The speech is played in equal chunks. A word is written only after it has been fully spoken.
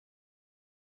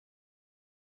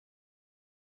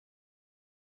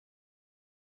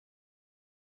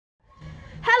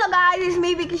Hello guys, it's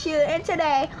me Pikachu, and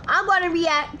today I'm going to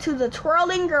react to the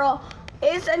Twirling Girl.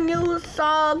 It's a new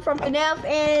song from FNAF,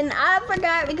 and I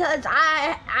forgot because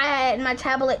I had my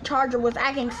tablet charger was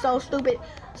acting so stupid.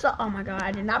 So, oh my god,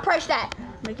 I did not press that.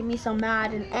 Making me so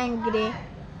mad and angry.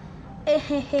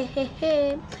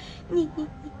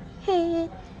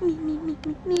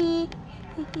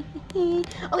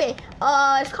 Okay,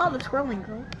 it's called the Twirling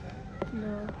Girl.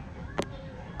 No.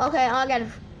 Okay, I got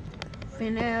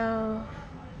FNAF.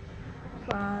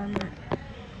 Fun.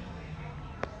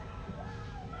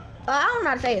 I don't know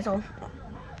how to say it, so.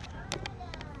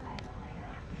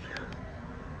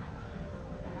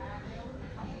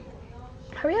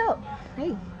 Hurry up.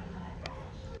 Hey.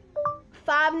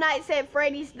 Five Nights at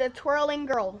Freddy's, the Twirling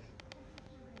Girl.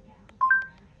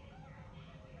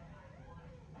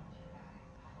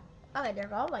 Okay, there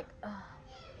go. Like,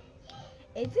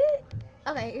 is it?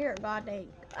 Okay, here, god dang.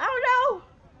 I don't know.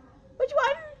 Which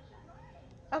one?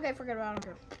 Okay, forget about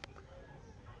it.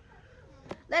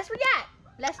 Let's react.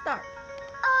 Let's start.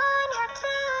 On your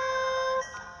toes,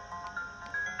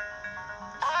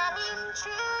 an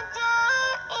intruder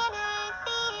in a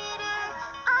theater,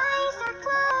 eyes are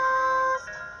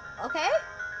closed. Okay.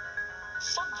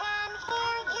 She can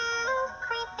hear you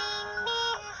creeping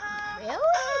near her.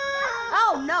 Really?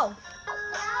 Oh no,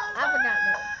 I forgot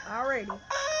that already.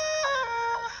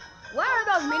 What are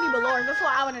those mini balloras? That's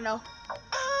what I want to know.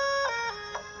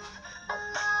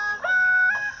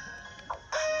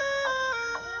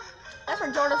 That's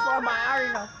from Jordan's Floor, but I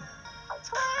already know.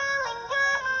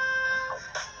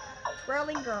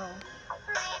 Twirling Girl.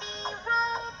 Pretty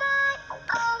robot,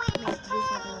 always Let me do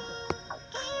something with it.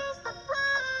 here's the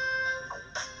flow.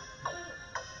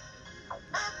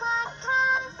 Look what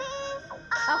causes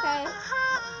all Okay. the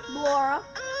hurt. Ballora,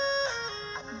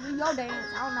 do your dance.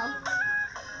 I don't know.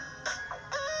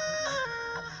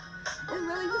 It's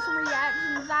really just some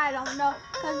reactions. I don't know.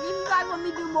 Because if you guys want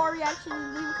me to do more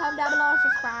reactions, leave a comment down below and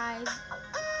subscribe.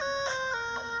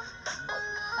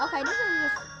 Okay, this is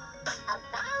just. A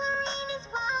ballerina's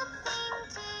waltzing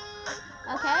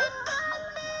too. Okay.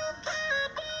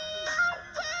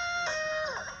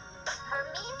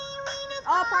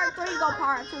 Oh, part 3 go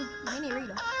part 2. Mini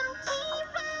Rita.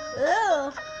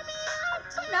 Ew.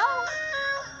 No.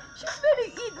 She's gonna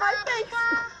eat my face.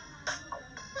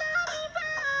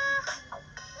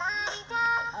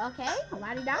 Okay.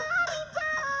 La-di-da.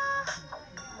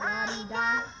 La-di-da.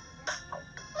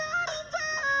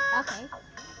 Okay.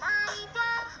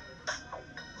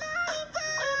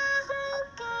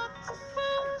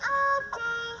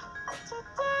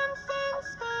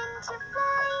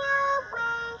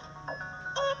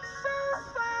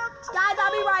 Guys,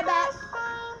 I'll be right back. To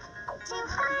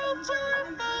hide your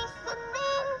face and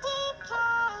then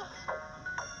decay.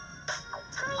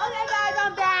 Okay, guys,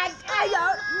 I'm back. I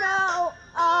don't know.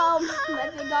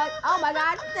 Let's go. Oh my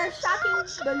God, the shocking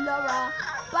ballora.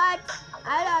 But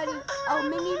I don't. Oh,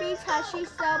 Mini Rita, she's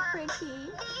so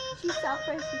pretty. She's so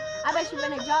pretty. I bet she's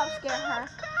gonna jump scare her.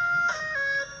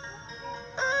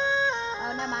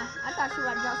 Oh, never mind. I thought she was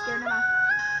gonna jump scare. Never mind.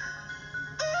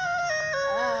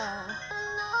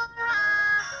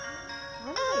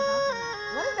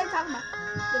 What are they talking about?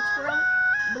 The twirling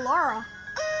ballora.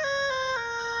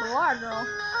 Ballora girl.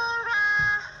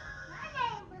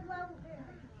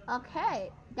 Okay,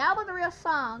 that was the real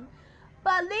song.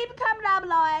 But leave a comment down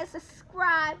below and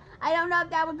subscribe. I don't know if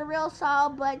that was the real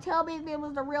song, but tell me if it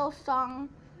was the real song.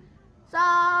 So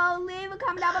leave a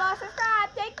comment down below and subscribe.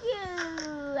 Thank you.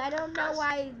 I don't know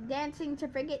why Dancing to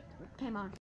Forget came on.